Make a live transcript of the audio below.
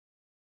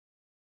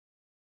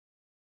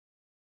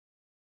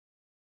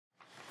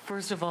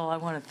first of all, I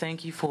want to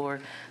thank you for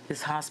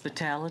this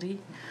hospitality.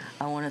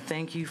 I want to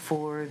thank you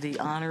for the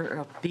honor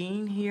of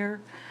being here,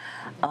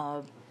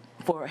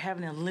 for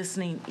having a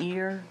listening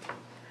ear,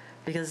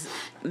 because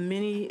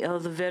many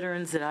of the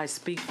veterans that I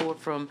speak for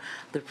from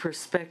the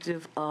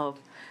perspective of,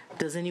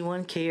 does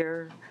anyone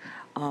care?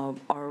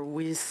 Are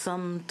we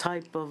some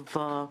type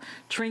of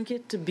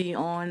trinket to be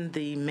on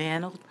the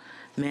mantle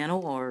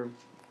or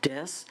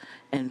desk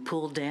and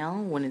pull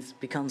down when it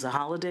becomes a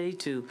holiday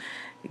to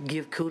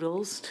give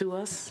kudos to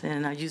us?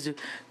 And I use the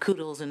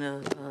kudos in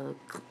a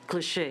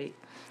cliche.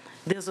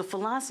 There's a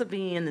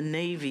philosophy in the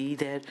Navy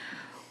that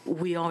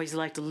we always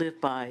like to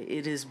live by.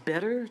 It is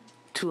better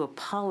to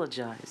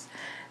apologize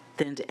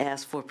than to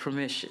ask for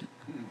permission.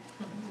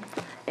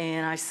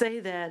 And I say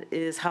that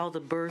is how the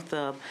birth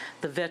of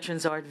the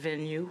Veterans Art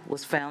Venue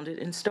was founded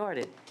and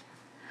started.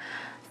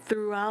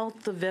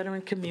 Throughout the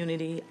veteran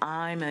community,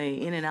 I'm an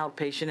in and out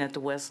patient at the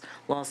West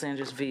Los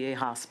Angeles VA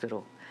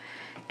Hospital.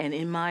 And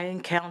in my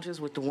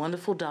encounters with the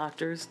wonderful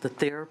doctors, the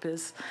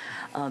therapists,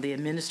 the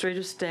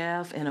administrative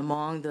staff, and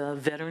among the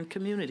veteran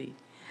community,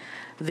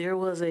 there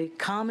was a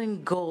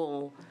common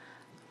goal,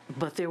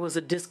 but there was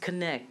a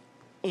disconnect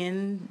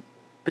in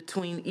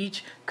between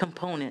each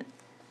component.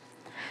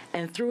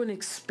 And through an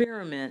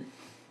experiment,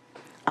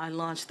 I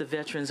launched the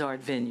Veterans Art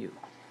Venue.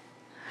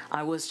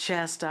 I was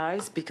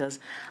chastised because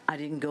I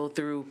didn't go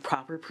through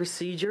proper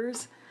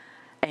procedures,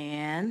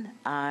 and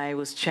I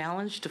was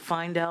challenged to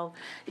find out,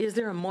 is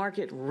there a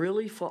market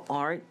really for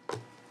art?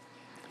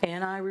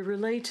 And I would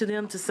relate to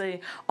them to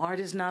say,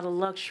 art is not a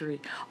luxury.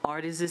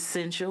 Art is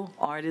essential.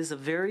 Art is a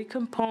very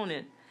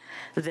component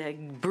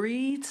that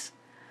breeds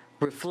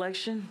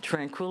reflection,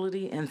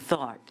 tranquility, and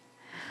thought.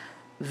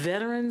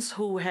 Veterans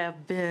who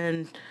have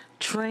been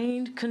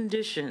trained,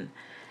 conditioned,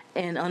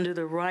 and under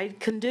the right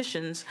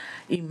conditions,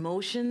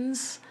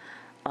 emotions,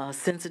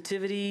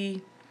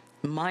 sensitivity,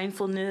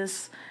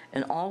 mindfulness,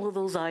 and all of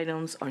those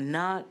items are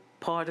not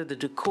part of the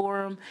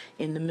decorum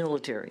in the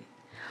military.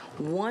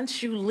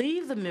 Once you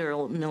leave the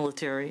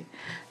military,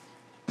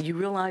 you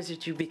realize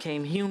that you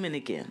became human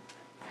again.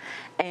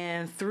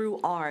 And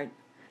through art,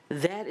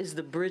 that is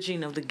the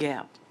bridging of the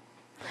gap.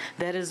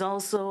 That is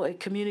also a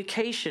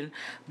communication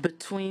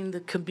between the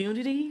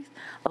community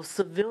of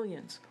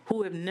civilians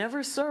who have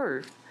never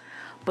served,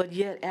 but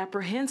yet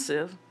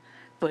apprehensive,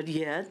 but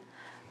yet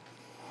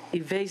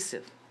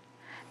evasive.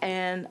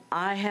 And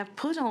I have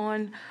put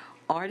on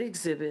art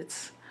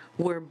exhibits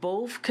where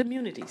both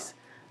communities,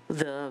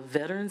 the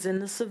veterans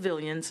and the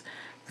civilians,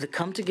 they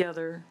come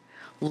together,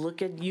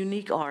 look at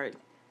unique art,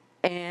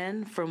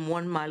 and from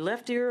my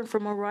left ear and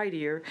from my right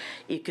ear,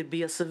 it could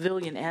be a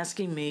civilian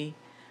asking me,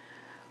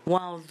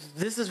 wow,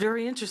 this is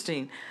very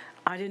interesting.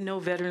 I didn't know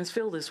veterans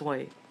feel this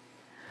way.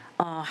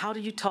 How do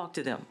you talk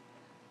to them?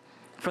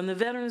 From the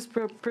veterans'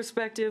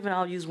 perspective, and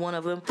I'll use one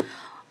of them,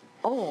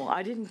 oh,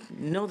 I didn't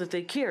know that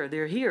they care.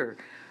 They're here.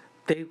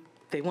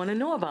 They want to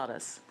know about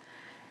us.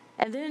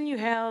 And then you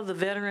have the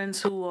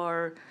veterans who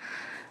are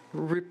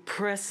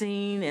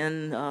repressing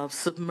and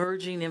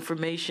submerging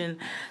information,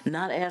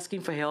 not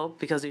asking for help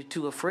because they're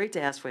too afraid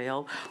to ask for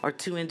help or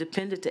too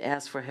independent to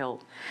ask for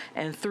help.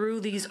 And through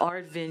these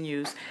art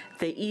venues,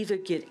 they either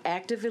get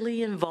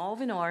actively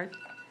involved in art,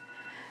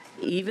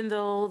 even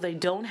though they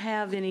don't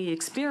have any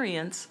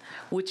experience,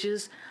 which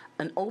is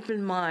an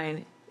open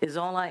mind is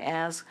all I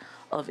ask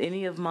of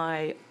any of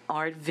my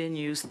art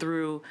venues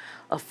through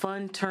a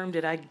fun term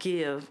that I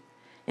give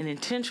and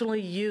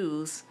intentionally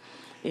use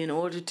in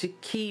order to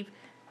keep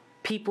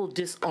people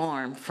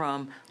disarmed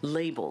from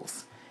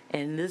labels.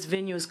 And this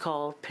venue is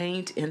called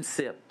Paint and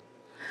Sip.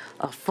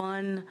 A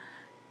fun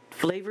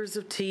flavors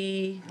of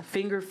tea,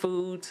 finger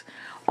foods,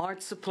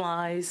 art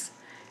supplies,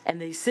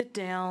 and they sit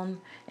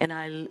down and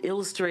I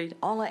illustrate.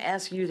 All I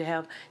ask you to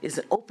have is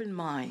an open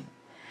mind.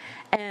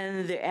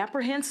 And they're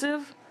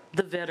apprehensive,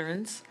 the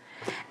veterans,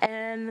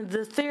 and the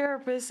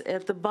therapists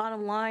at the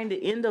bottom line,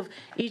 the end of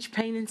each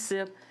paint and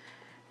sip,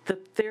 the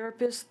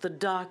therapists, the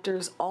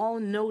doctors all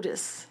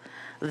notice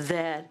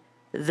that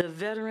the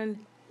veteran,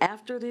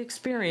 after the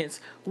experience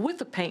with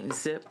the paint and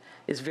sip,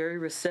 is very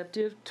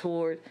receptive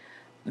toward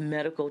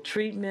medical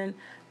treatment,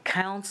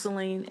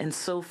 counseling, and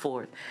so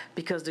forth,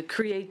 because the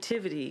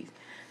creativity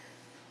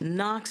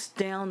knocks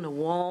down the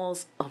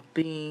walls of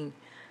being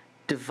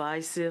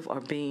divisive or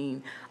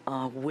being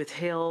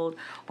withheld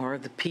or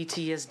the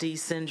PTSD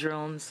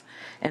syndromes.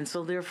 And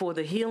so therefore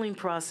the healing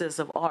process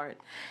of art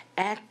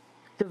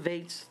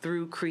activates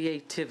through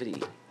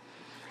creativity.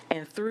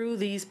 And through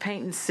these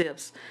paint and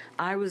sips,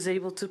 I was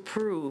able to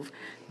prove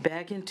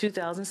back in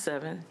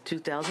 2007,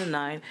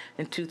 2009,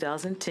 and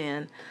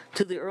 2010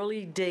 to the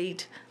early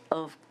date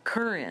of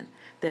current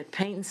that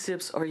paint and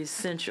sips are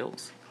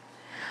essentials.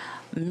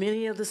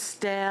 Many of the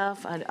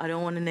staff, I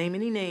don't want to name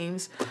any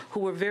names,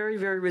 who were very,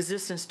 very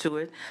resistant to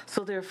it,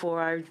 so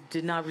therefore I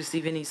did not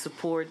receive any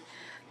support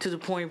to the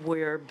point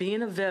where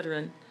being a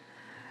veteran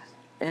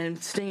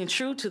and staying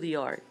true to the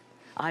art,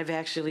 I've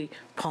actually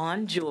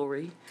pawned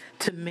jewelry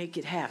to make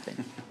it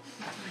happen.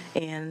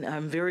 And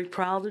I'm very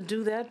proud to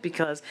do that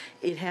because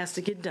it has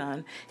to get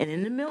done. And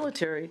in the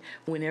military,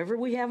 whenever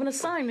we have an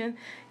assignment,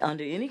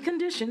 under any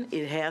condition,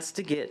 it has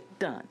to get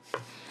done.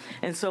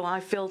 And so I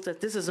felt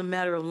that this is a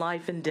matter of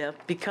life and death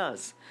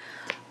because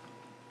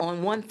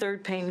on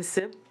 1/3 paint and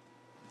sip,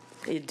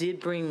 it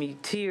did bring me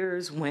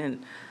tears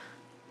when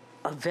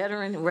a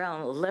veteran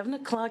around 11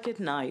 o'clock at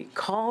night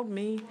called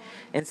me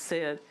and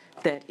said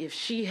that if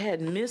she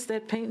had missed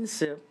that paint and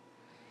sip,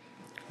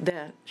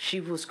 that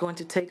she was going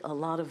to take a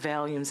lot of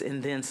Valiums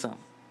and then some.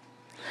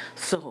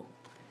 So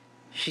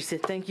she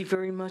said, thank you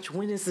very much.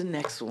 When is the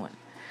next one?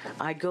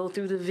 I go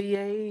through the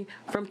VA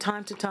from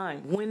time to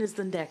time. When is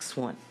the next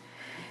one?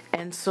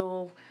 And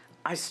so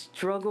I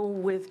struggle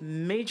with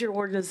major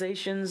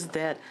organizations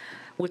that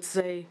would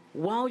say,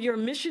 while your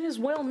mission is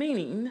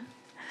well-meaning,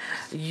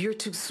 you're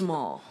too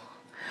small.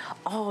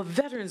 Oh,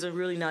 veterans are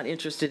really not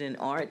interested in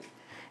art.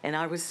 And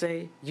I would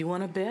say, you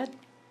want to bet?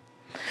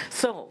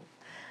 So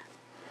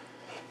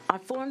I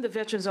formed the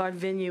Veterans Art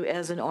Venue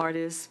as an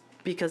artist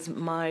because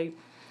my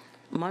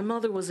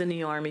mother was in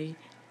the Army.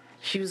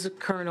 She was a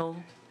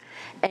colonel.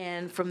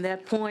 And from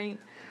that point,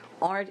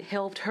 art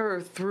helped her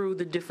through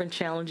the different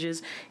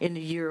challenges in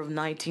the year of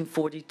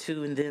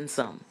 1942 and then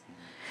some.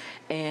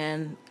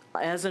 And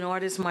as an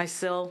artist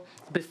myself,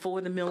 before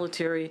the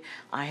military,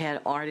 I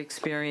had art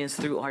experience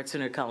through Art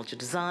Center College of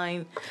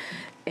Design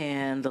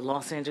and the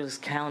Los Angeles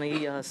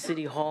County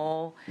City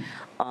Hall.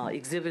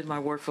 Exhibited my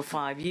work for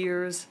 5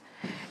 years.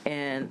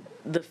 And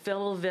the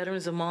fellow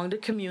veterans among the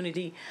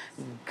community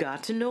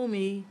got to know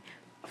me,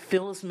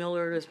 Phyllis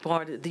Miller as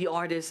part of the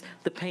artist,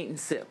 the Paint and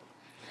Sip.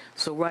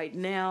 So right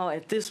now,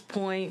 at this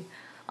point,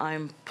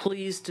 I'm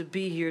pleased to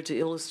be here to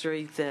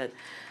illustrate that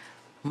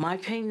my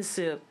Paint and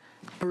Sip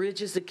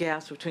bridges the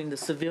gaps between the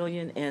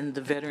civilian and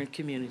the veteran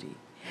community.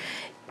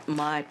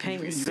 My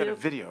Paint and Sip. You got a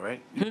video,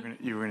 right?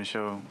 You were going to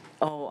show.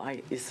 Oh,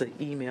 it's an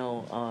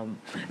email.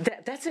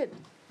 That's it.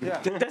 Yeah.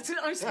 That's it.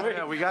 I'm sorry.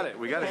 Yeah, we got it.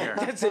 We got it here.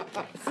 That's it.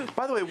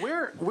 By the way,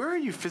 where are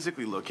you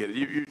physically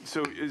located?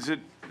 So is it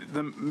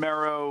the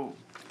Merrow?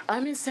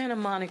 I'm in Santa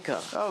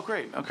Monica. Oh,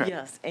 great. Okay.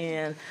 Yes,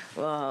 and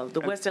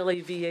the West LA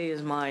VA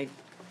is my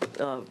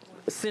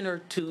center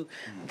to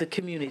the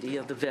community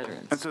of the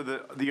veterans. And so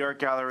the art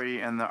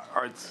gallery and the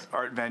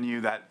art venue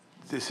that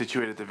is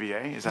situated at the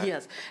VA, is that?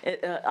 Yes,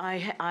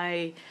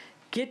 I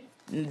get.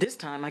 This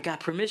time I got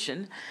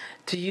permission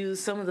to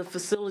use some of the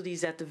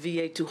facilities at the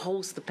VA to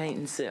host the Paint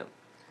and Sip.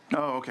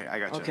 Oh, okay, I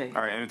got you. Okay.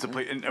 All right, and it's a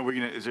place. And are we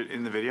gonna? Is it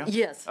in the video?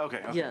 Yes.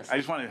 Okay. Yes. I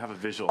just wanted to have a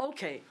visual.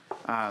 Okay.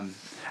 And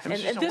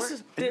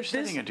you're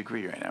studying a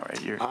degree right now,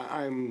 right?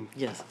 I'm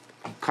Yes.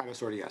 kind of,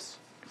 sort of, yes.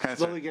 Kinda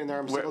Slowly getting there.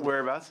 I'm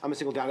whereabouts? I'm a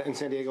single dad in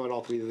San Diego and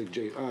all three of the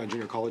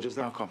junior colleges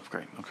there. Oh, cool.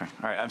 Great. Okay.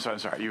 All right. I'm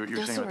sorry. You were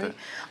That's saying all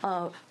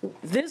about right.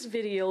 This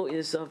video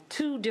is of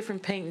 2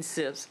 different Paint and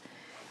Sips,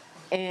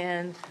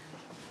 and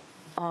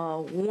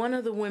one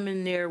of the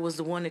women there was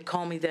the one that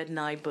called me that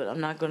night, but I'm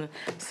not going to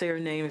say her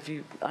name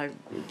I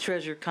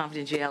treasure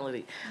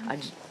confidentiality.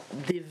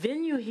 The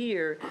venue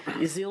here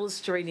is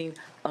illustrating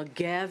a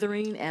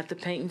gathering at the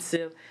Paint and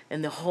Sip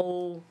and the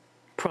whole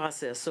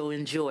process, so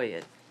enjoy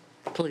it,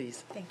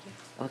 please. Thank you.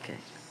 Okay.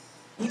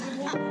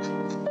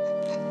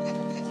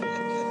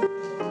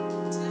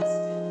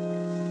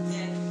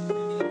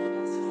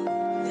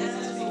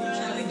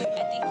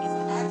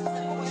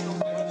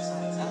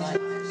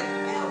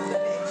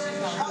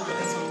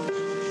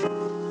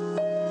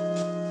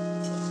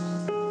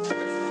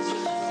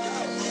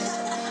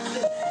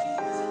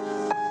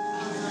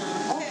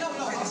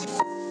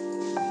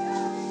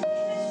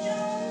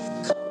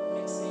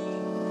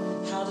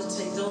 How to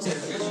take those.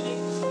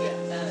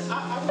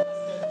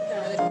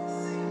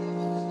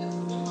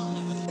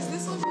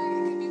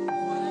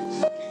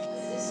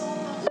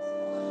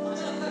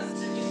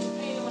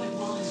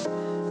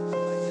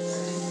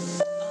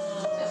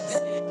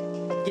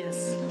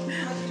 Yes.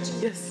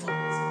 Yes.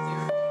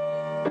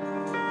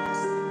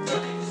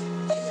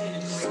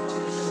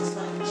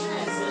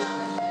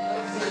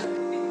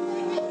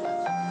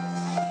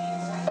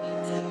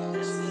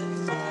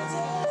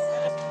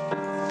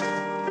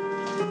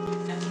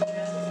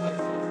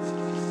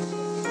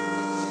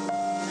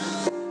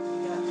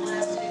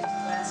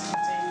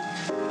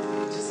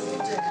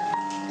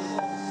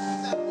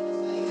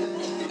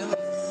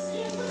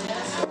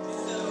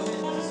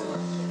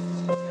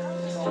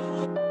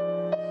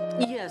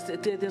 Yes,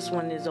 this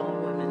one is all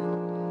women.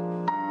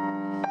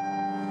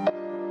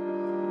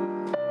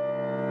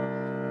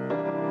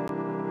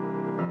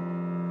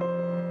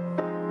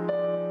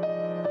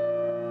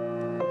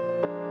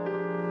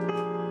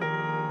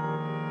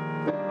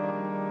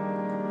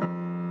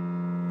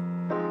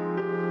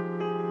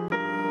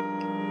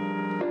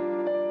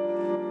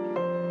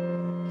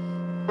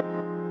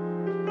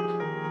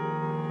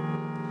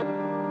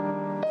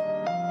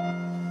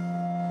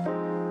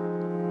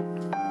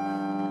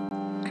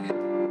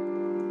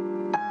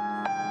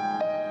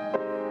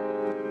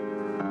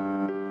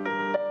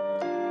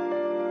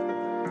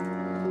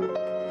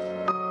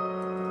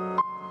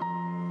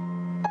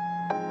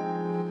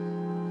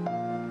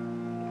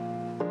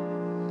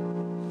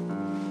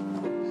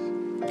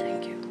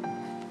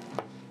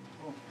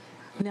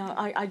 Now,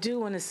 I do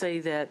want to say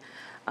that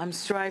I'm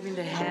striving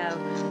to have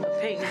a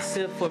paint and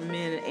sip for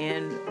men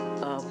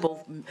and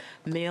both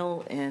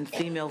male and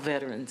female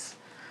veterans.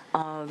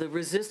 The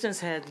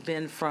resistance had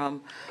been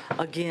from,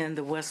 again,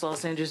 the West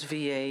Los Angeles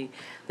VA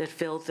that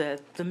felt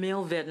that the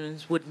male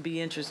veterans wouldn't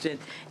be interested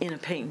in a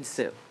paint and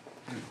sip.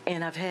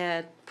 And I've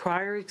had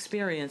prior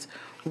experience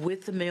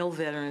with the male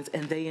veterans,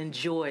 and they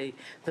enjoy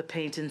the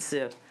paint and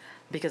sip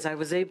because I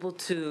was able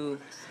to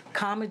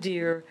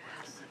commandeer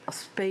a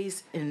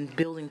space in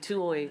Building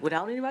 208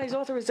 without anybody's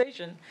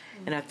authorization,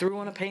 and I threw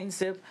on a paint and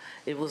sip.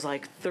 It was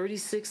like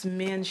 36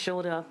 men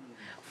showed up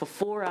for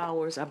 4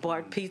 hours. I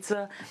bought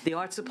pizza, the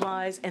art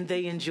supplies, and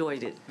they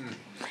enjoyed it.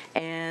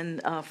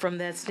 And from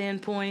that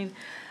standpoint,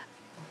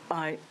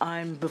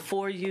 I'm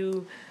before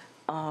you.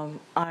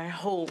 I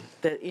hope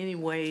that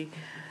anyway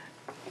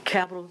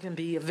capital can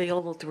be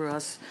available through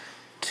us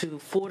to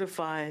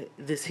fortify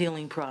this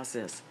healing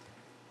process.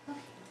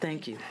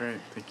 Thank you.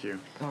 Great, thank you.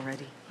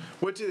 Already.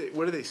 What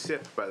do they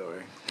sip, by the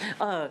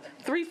way?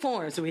 3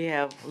 forms. We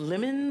have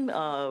lemon,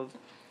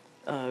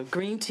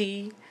 green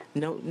tea,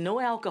 no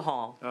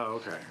alcohol.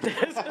 Oh,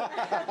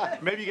 okay.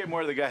 Maybe you get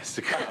more of the guys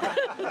to come.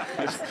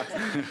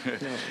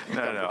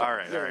 No. All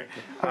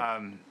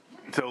right.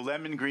 So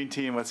lemon, green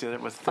tea, and what's the other?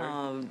 What's the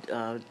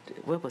third?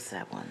 What was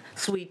that one?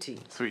 Sweet tea.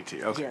 Sweet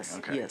tea. Okay. Yes,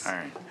 Okay. yes. All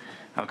right.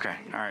 Okay.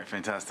 All right.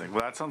 Fantastic.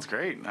 Well, that sounds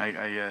great.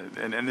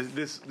 And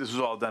this was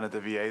all done at the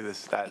VA.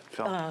 That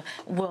film.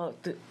 Well,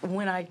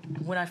 when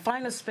I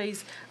find a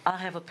space, I'll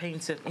have a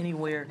paint sip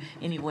anywhere,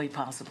 any way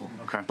possible.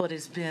 Okay. But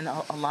it's been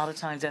a lot of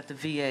times at the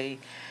VA,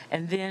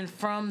 and then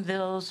from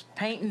those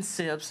paint and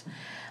sips,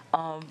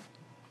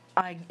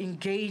 I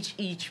engage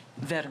each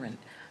veteran.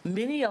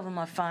 Many of them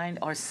I find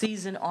are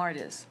seasoned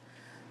artists,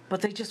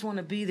 but they just want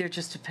to be there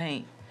just to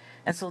paint,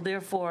 and so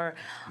therefore.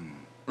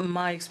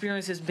 My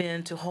experience has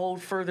been to hold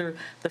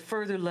the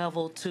further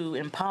level to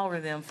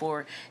empower them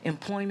for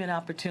employment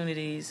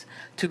opportunities,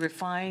 to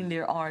refine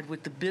their art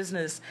with the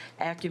business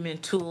acumen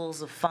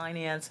tools of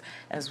finance,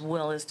 as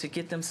well as to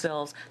get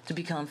themselves to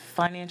become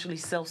financially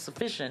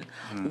self-sufficient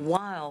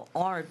while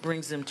art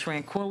brings them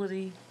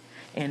tranquility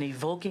and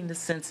evoking the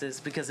senses,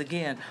 because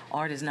again,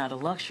 art is not a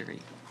luxury.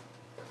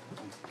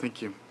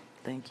 Thank you.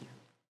 Thank you.